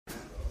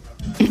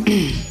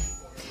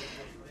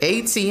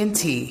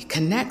AT&T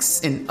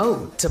connects an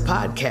ode to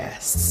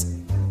podcasts.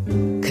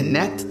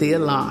 Connect the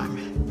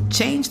alarm.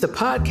 Change the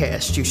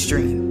podcast you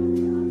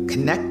stream.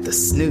 Connect the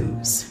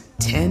snooze.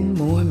 10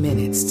 more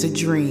minutes to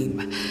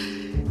dream.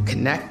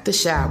 Connect the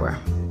shower.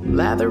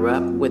 Lather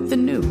up with the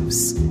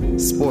news.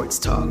 Sports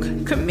talk,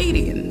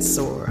 comedians,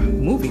 or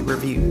movie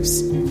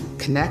reviews.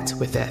 Connect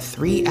with that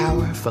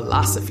 3-hour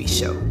philosophy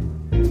show.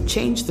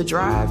 Change the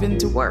drive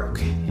into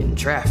work in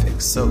traffic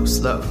so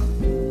slow.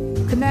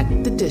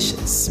 Connect the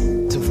dishes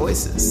to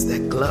voices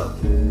that glow.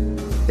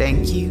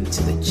 Thank you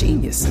to the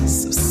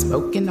geniuses of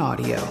spoken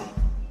audio.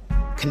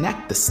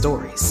 Connect the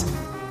stories.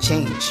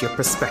 Change your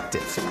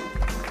perspective.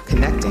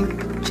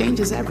 Connecting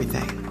changes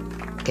everything.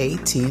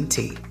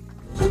 AT&T.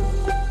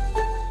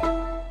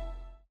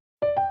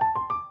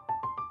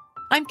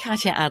 I'm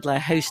Katya Adler,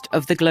 host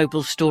of The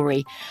Global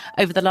Story.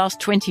 Over the last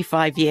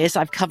 25 years,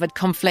 I've covered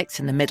conflicts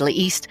in the Middle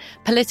East,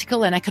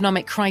 political and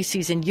economic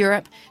crises in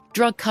Europe,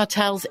 drug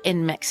cartels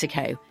in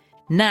Mexico.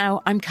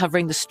 Now I'm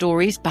covering the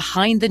stories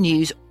behind the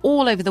news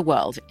all over the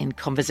world in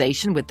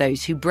conversation with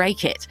those who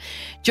break it.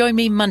 Join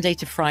me Monday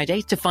to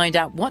Friday to find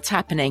out what's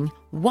happening,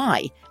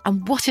 why,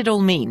 and what it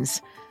all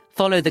means.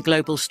 Follow The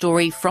Global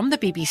Story from the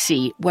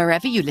BBC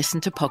wherever you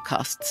listen to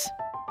podcasts.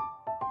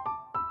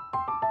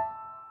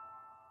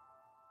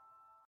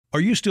 Are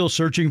you still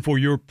searching for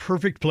your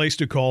perfect place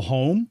to call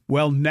home?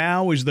 Well,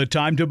 now is the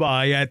time to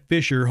buy at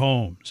Fisher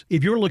Homes.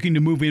 If you're looking to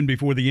move in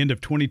before the end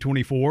of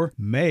 2024,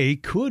 May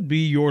could be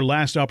your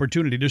last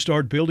opportunity to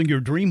start building your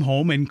dream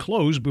home and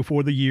close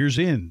before the year's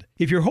end.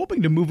 If you're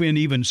hoping to move in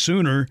even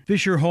sooner,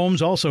 Fisher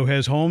Homes also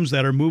has homes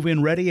that are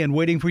move-in ready and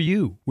waiting for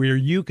you, where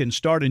you can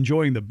start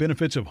enjoying the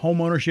benefits of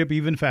homeownership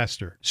even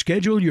faster.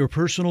 Schedule your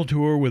personal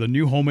tour with a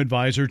new home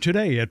advisor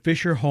today at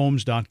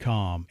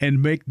FisherHomes.com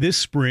and make this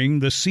spring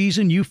the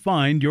season you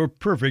find your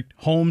perfect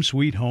home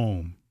sweet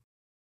home.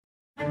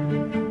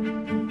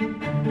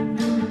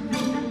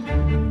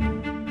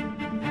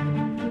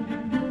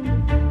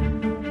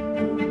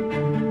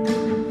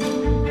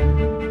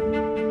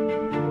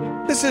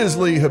 This is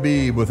Lee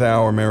Habib with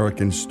Our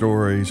American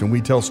Stories, and we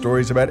tell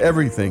stories about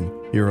everything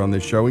here on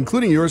this show,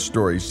 including your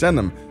stories. Send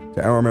them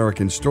to Our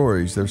American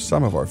Stories. They're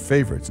some of our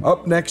favorites.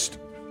 Up next,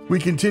 we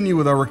continue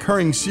with our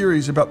recurring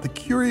series about the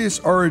curious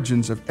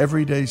origins of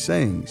everyday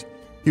sayings.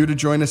 Here to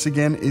join us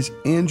again is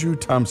Andrew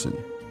Thompson,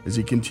 as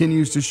he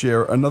continues to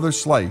share another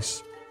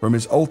slice from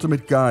his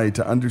ultimate guide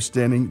to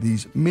understanding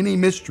these many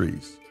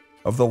mysteries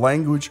of the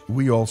language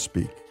we all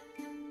speak.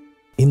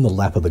 In the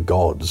lap of the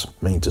gods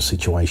means a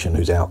situation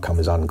whose outcome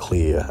is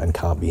unclear and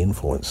can't be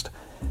influenced.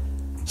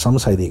 Some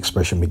say the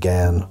expression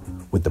began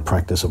with the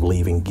practice of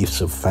leaving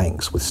gifts of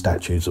thanks with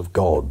statues of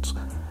gods,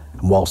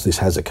 and whilst this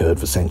has occurred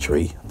for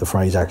centuries, the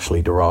phrase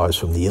actually derives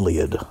from the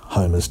Iliad,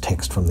 Homer's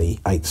text from the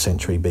 8th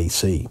century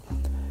BC.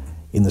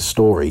 In the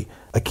story,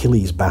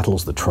 Achilles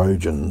battles the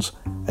Trojans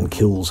and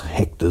kills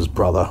Hector's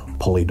brother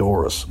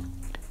Polydorus.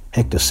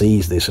 Hector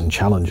sees this and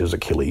challenges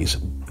Achilles,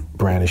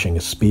 brandishing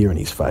a spear in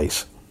his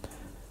face.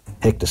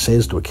 Hector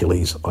says to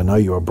Achilles, "I know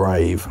you are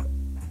brave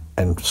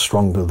and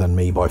stronger than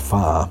me by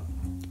far,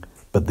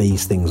 but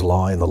these things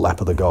lie in the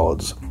lap of the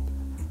gods.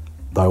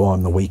 Though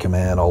I'm the weaker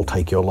man, I'll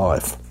take your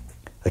life."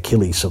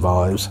 Achilles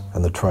survives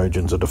and the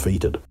Trojans are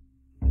defeated.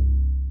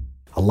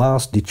 A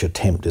last-ditch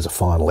attempt is a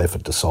final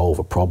effort to solve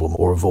a problem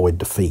or avoid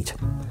defeat,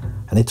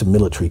 and it's a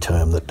military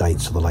term that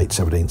dates to the late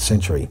 17th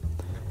century.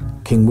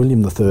 King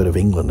William III of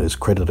England is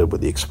credited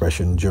with the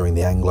expression during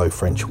the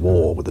Anglo-French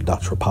War with the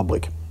Dutch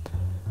Republic.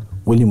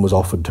 William was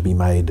offered to be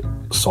made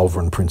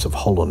sovereign Prince of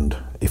Holland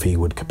if he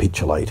would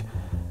capitulate,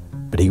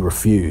 but he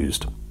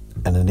refused,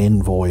 and an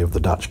envoy of the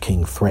Dutch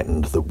king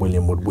threatened that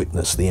William would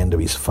witness the end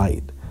of his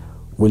fate.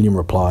 William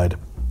replied,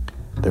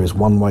 "There is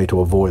one way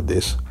to avoid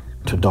this,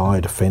 to die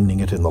defending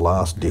it in the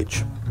last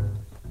ditch."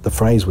 The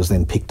phrase was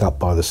then picked up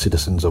by the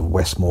citizens of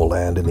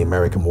Westmoreland in the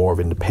American War of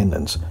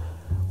Independence,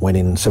 when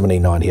in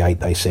 1798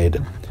 they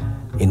said,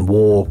 "In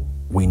war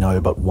we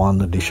know but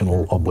one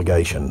additional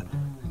obligation,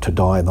 to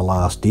die in the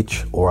last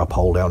ditch or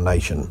uphold our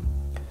nation."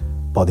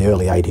 By the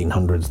early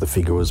 1800s, the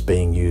figure was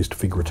being used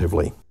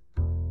figuratively.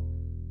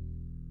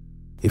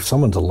 If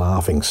someone's a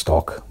laughing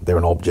stock, they're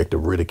an object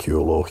of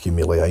ridicule or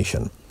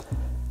humiliation,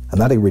 and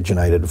that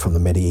originated from the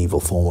medieval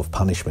form of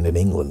punishment in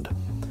England.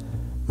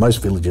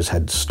 Most villages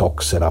had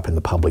stocks set up in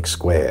the public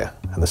square,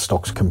 and the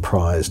stocks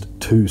comprised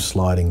 2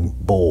 sliding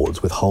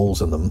boards with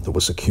holes in them that were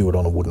secured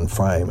on a wooden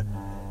frame.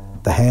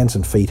 The hands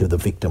and feet of the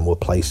victim were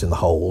placed in the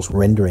holes,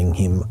 rendering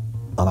him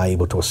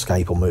unable to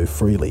escape or move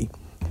freely.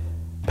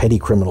 Petty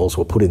criminals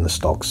were put in the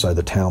stocks so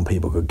the town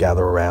people could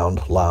gather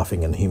around,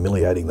 laughing and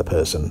humiliating the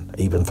person,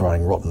 even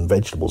throwing rotten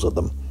vegetables at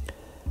them.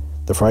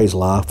 The phrase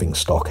laughing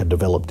stock had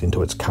developed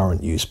into its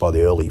current use by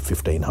the early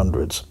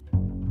 1500s.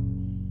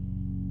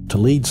 To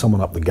lead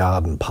someone up the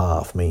garden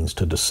path means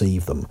to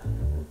deceive them,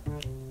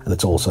 and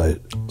it's also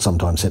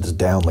sometimes said as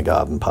down the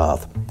garden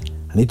path,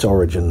 and its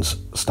origins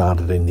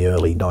started in the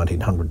early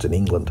 1900s in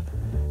England.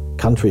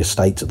 Country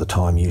estates at the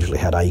time usually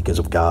had acres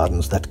of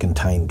gardens that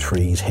contained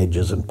trees,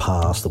 hedges and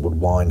paths that would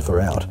wind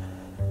throughout.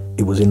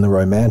 It was in the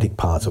romantic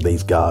parts of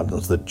these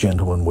gardens that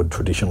gentlemen would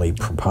traditionally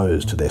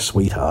propose to their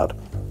sweetheart.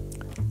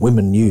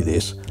 Women knew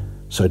this,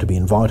 so to be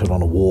invited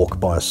on a walk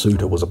by a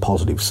suitor was a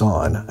positive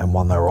sign and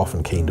one they were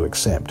often keen to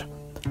accept.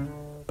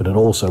 But it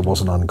also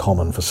wasn't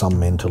uncommon for some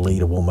men to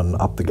lead a woman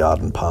up the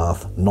garden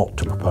path not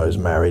to propose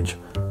marriage,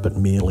 but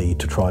merely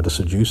to try to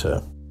seduce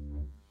her.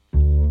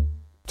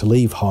 To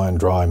leave high and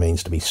dry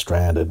means to be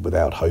stranded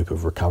without hope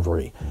of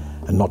recovery,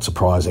 and not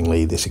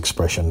surprisingly, this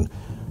expression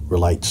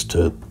relates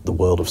to the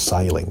world of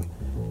sailing.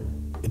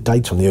 It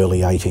dates from the early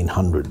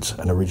 1800s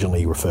and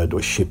originally referred to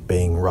a ship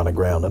being run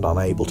aground and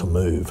unable to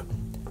move.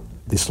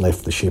 This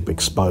left the ship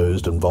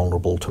exposed and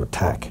vulnerable to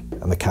attack,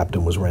 and the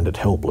captain was rendered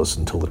helpless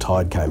until the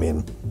tide came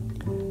in.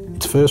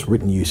 Its first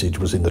written usage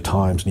was in the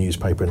Times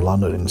newspaper in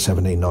London in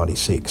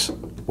 1796,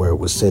 where it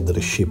was said that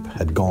a ship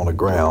had gone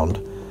aground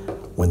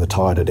when the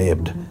tide had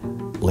ebbed,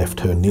 left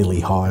her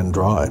nearly high and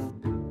dry.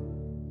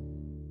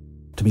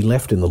 To be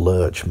left in the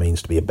lurch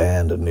means to be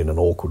abandoned in an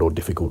awkward or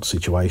difficult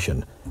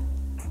situation,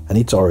 and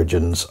its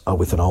origins are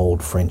with an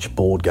old French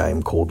board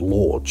game called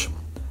Lorch.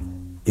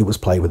 It was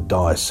played with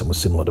dice and was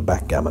similar to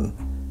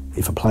backgammon.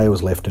 If a player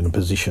was left in a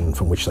position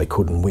from which they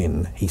couldn't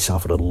win, he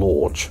suffered a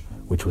lorch,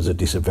 which was a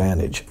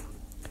disadvantage.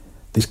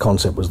 This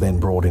concept was then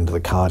brought into the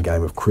card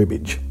game of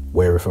cribbage,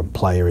 where if a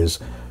player is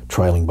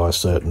trailing by a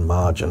certain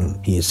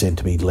margin, he is said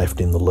to be left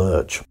in the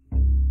lurch.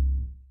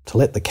 To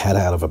let the cat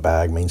out of a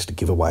bag means to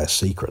give away a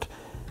secret,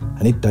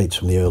 and it dates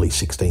from the early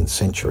 16th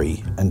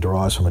century and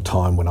derives from a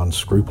time when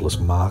unscrupulous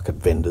market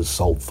vendors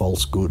sold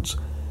false goods.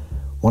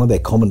 One of their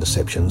common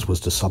deceptions was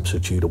to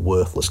substitute a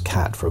worthless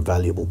cat for a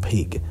valuable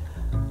pig.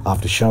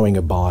 After showing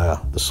a buyer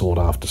the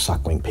sought-after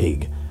suckling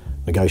pig,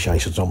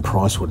 negotiations on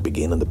price would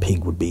begin and the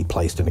pig would be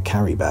placed in a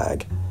carry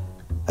bag.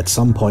 At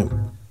some point,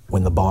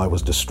 when the buyer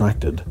was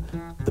distracted,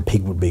 the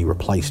pig would be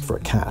replaced for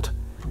a cat.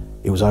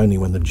 It was only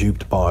when the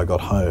duped buyer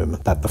got home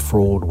that the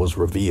fraud was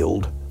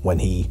revealed when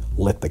he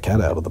let the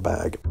cat out of the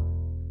bag.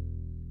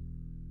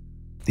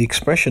 The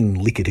expression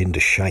lick it into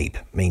shape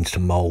means to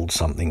mould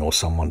something or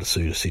someone to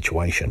suit a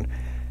situation,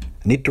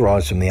 and it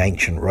derives from the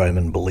ancient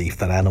Roman belief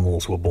that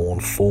animals were born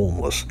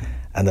formless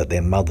and that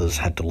their mothers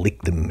had to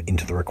lick them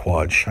into the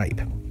required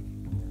shape.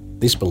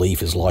 This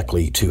belief is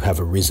likely to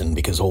have arisen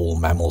because all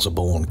mammals are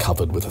born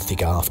covered with a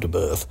thick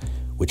afterbirth,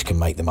 which can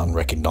make them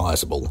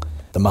unrecognisable.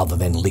 The mother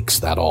then licks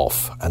that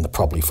off and the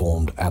properly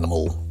formed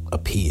animal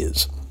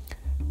appears.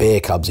 Bear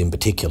cubs in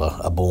particular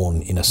are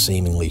born in a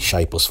seemingly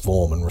shapeless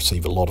form and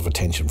receive a lot of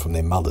attention from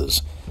their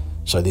mothers,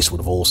 so this would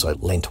have also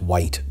lent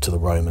weight to the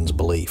Romans'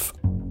 belief.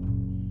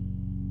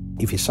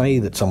 If you say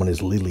that someone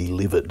is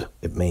lily-livered,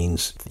 it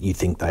means you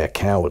think they are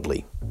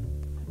cowardly.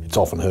 It's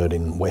often heard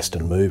in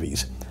Western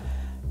movies,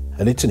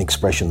 and it's an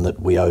expression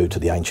that we owe to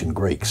the ancient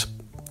Greeks,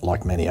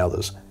 like many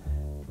others.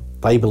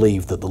 They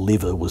believed that the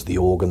liver was the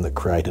organ that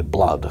created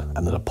blood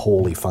and that a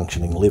poorly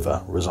functioning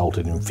liver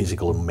resulted in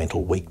physical and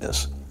mental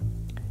weakness.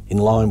 In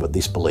line with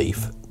this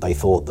belief, they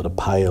thought that a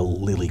pale,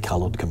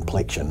 lily-coloured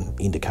complexion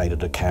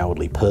indicated a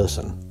cowardly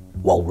person,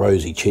 while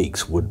rosy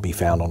cheeks would be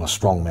found on a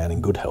strong man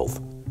in good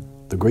health.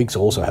 The Greeks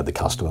also had the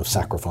custom of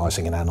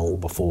sacrificing an animal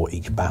before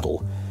each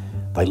battle.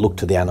 They looked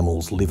to the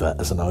animal's liver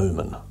as an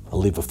omen. A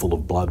liver full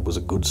of blood was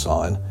a good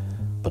sign,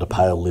 but a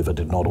pale liver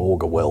did not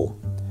augur well.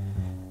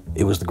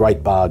 It was the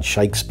great bard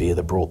Shakespeare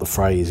that brought the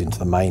phrase into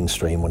the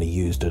mainstream when he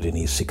used it in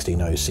his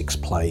 1606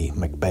 play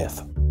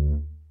Macbeth.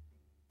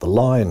 The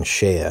lion's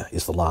share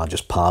is the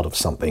largest part of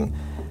something,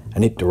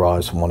 and it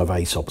derives from one of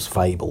Aesop's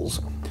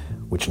fables,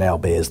 which now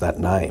bears that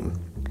name.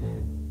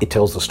 It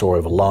tells the story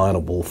of a lion, a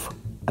wolf,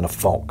 and a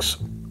fox,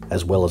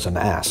 as well as an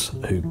ass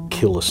who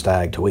kill a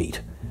stag to eat.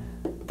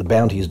 The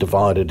bounty is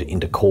divided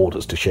into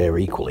quarters to share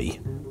equally,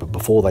 but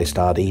before they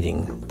start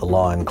eating, the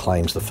lion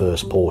claims the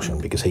first portion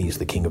because he's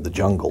the king of the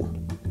jungle.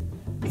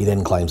 He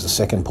then claims the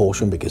second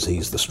portion because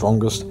he's the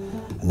strongest,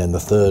 and then the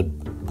third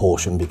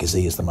portion because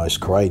he is the most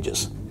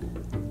courageous.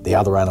 The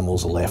other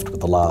animals are left with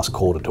the last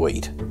quarter to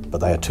eat, but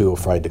they are too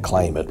afraid to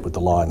claim it with the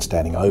lion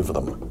standing over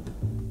them.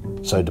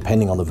 So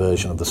depending on the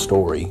version of the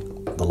story,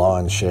 the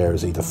lion's share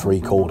is either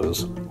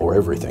 3/4 or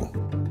everything.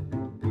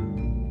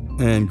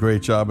 And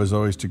great job as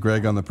always to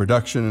Greg on the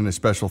production, and a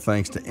special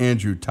thanks to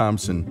Andrew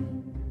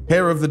Thompson.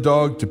 Hair of the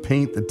Dog to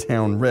Paint the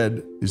Town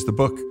Red is the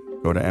book.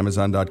 Go to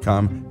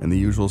Amazon.com and the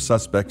usual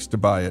suspects to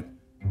buy it.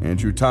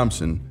 Andrew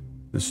Thompson,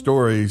 the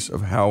stories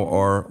of how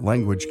our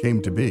language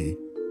came to be,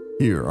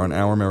 here on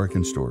Our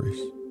American Stories.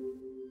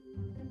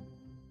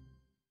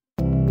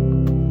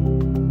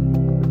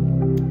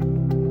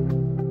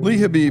 Lee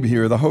Habib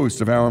here, the host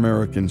of Our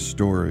American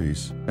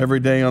Stories. Every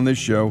day on this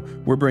show,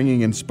 we're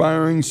bringing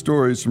inspiring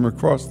stories from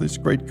across this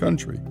great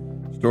country.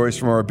 Stories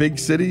from our big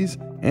cities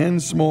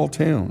and small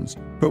towns.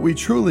 But we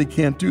truly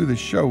can't do this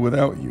show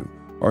without you.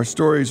 Our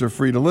stories are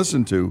free to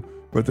listen to,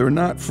 but they're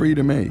not free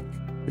to make.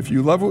 If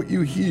you love what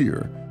you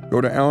hear,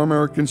 go to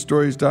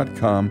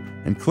OurAmericanStories.com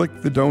and click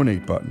the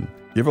donate button.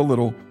 Give a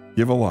little,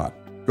 give a lot.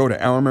 Go to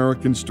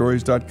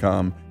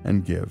OurAmericanStories.com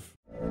and give.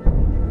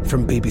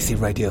 From BBC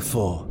Radio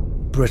 4,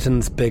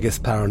 Britain's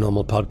biggest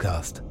paranormal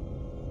podcast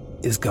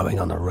is going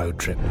on a road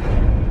trip.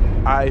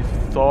 I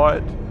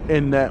thought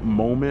in that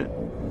moment,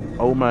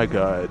 oh my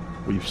God,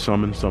 we've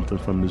summoned something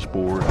from this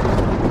board.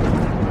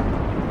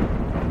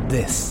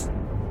 This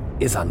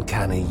is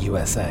Uncanny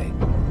USA.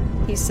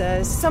 He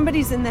says,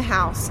 somebody's in the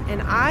house,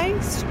 and I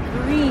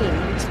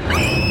screamed.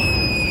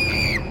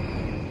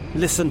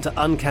 Listen to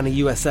Uncanny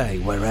USA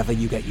wherever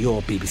you get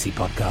your BBC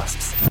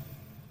podcasts,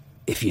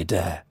 if you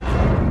dare.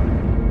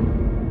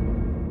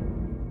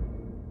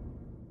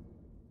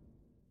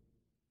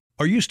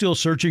 Are you still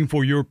searching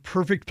for your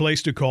perfect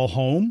place to call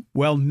home?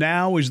 Well,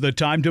 now is the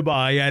time to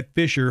buy at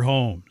Fisher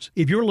Homes.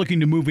 If you're looking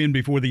to move in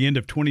before the end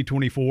of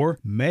 2024,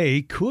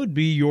 May could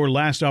be your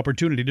last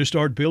opportunity to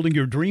start building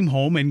your dream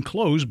home and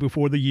close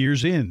before the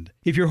year's end.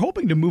 If you're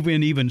hoping to move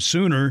in even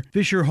sooner,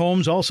 Fisher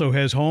Homes also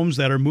has homes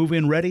that are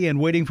move-in ready and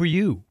waiting for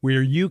you,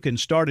 where you can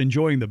start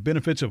enjoying the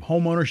benefits of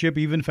homeownership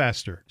even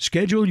faster.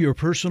 Schedule your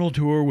personal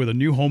tour with a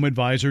new home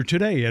advisor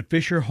today at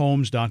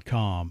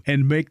FisherHomes.com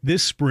and make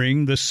this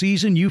spring the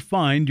season you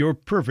find your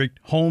perfect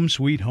home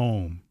sweet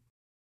home.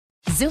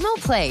 Xumo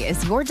Play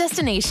is your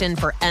destination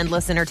for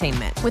endless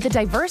entertainment. With a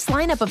diverse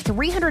lineup of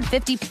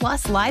 350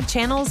 plus live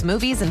channels,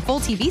 movies, and full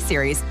TV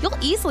series, you'll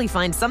easily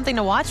find something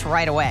to watch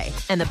right away.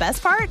 And the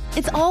best part?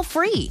 It's all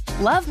free.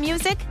 Love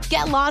music?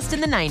 Get lost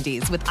in the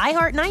 90s with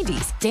iHeart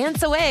 90s,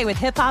 dance away with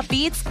hip-hop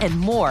beats, and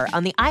more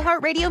on the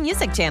iHeartRadio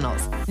music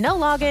channels. No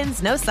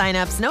logins, no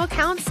signups, no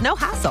accounts, no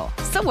hassle.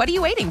 So what are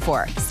you waiting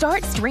for?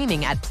 Start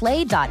streaming at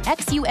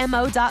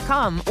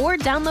play.xumo.com or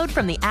download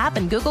from the app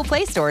and Google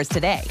Play stores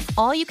today.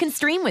 All you can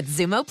stream with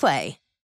Xumo Play.